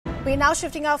We're now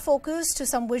shifting our focus to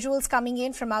some visuals coming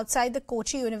in from outside the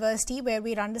Kochi University, where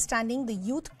we're understanding the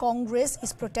Youth Congress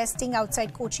is protesting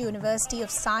outside Kochi University of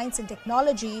Science and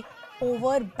Technology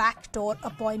over backdoor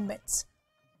appointments.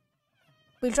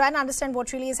 We'll try and understand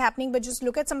what really is happening, but just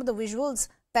look at some of the visuals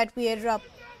that we're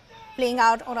playing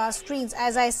out on our screens.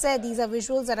 As I said, these are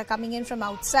visuals that are coming in from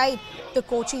outside the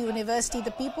Kochi University.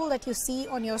 The people that you see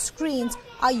on your screens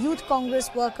are Youth Congress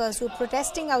workers who are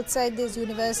protesting outside this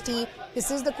university. This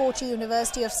is the Kochi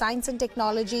University of Science and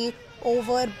Technology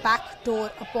over backdoor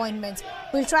appointments.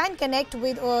 We'll try and connect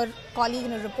with our colleague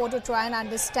and a reporter, try and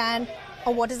understand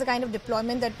what is the kind of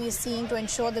deployment that we're seeing to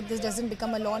ensure that this doesn't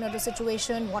become a law and order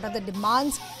situation. What are the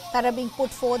demands that are being put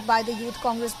forth by the Youth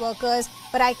Congress workers?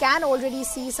 But I can already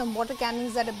see some water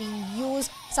cannons that are being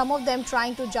used, some of them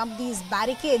trying to jump these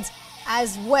barricades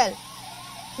as well.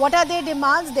 What are their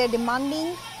demands? They're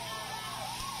demanding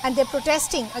and they're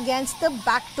protesting against the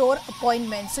backdoor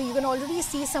appointments. So you can already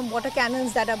see some water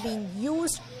cannons that are being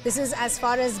used. This is as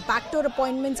far as backdoor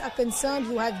appointments are concerned.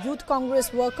 You have Youth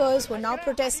Congress workers who are now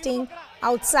protesting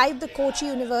outside the Kochi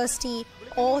University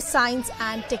of Science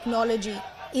and Technology.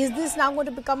 Is this now going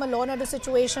to become a law and order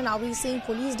situation? Are we seeing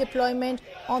police deployment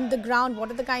on the ground?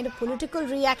 What are the kind of political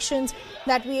reactions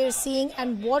that we are seeing?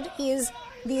 And what is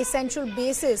the essential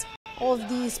basis of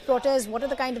these protests? What are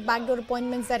the kind of backdoor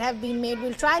appointments that have been made?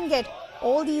 We'll try and get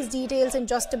all these details in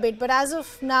just a bit. But as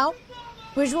of now,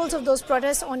 visuals of those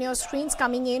protests on your screens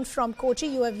coming in from Kochi.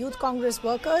 You have Youth Congress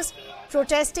workers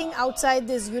protesting outside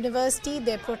this university.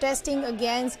 They're protesting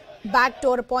against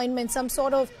backdoor appointments, some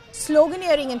sort of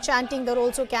sloganeering and chanting that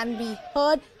also can be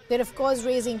heard. They're of course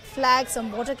raising flags,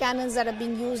 some water cannons that are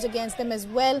being used against them as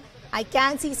well. I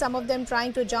can see some of them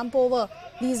trying to jump over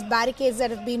these barricades that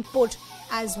have been put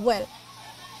as well.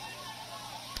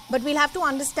 But we'll have to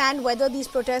understand whether these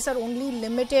protests are only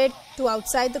limited to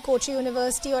outside the Kochi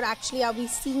University, or actually are we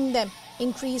seeing them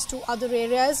increase to other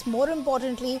areas? More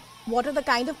importantly, what are the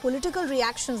kind of political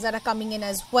reactions that are coming in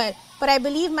as well? But I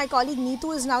believe my colleague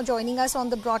Neetu is now joining us on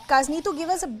the broadcast. Neetu, give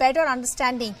us a better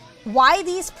understanding why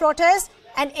these protests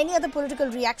and any other political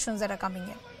reactions that are coming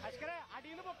in.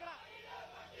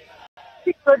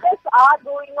 The protests are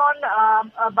going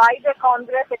on by the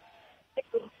Congress,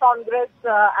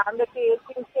 and the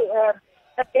KSU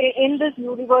in this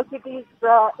university's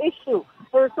issue.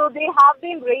 So they have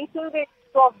been raising the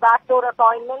issue of backdoor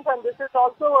appointments, and this is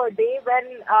also a day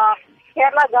when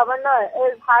Kerala governor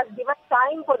has given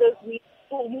time for this week.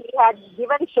 He had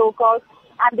given show cause,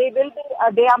 and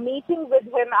they are meeting with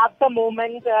him at the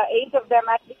moment. 8 of them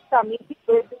at least are meeting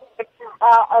with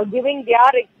him, giving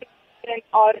their experience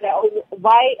or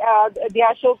why they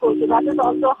are show cause. So that is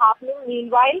also happening.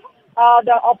 Meanwhile,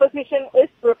 the opposition is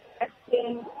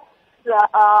protesting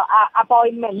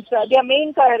appointments. The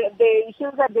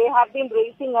issues that they have been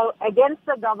raising against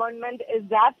the government is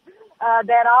that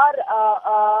there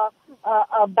are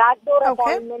backdoor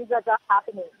appointments that are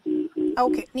happening.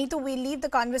 Okay, Neetu, we'll leave the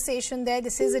conversation there.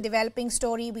 This is a developing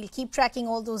story. We'll keep tracking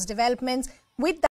all those developments. With that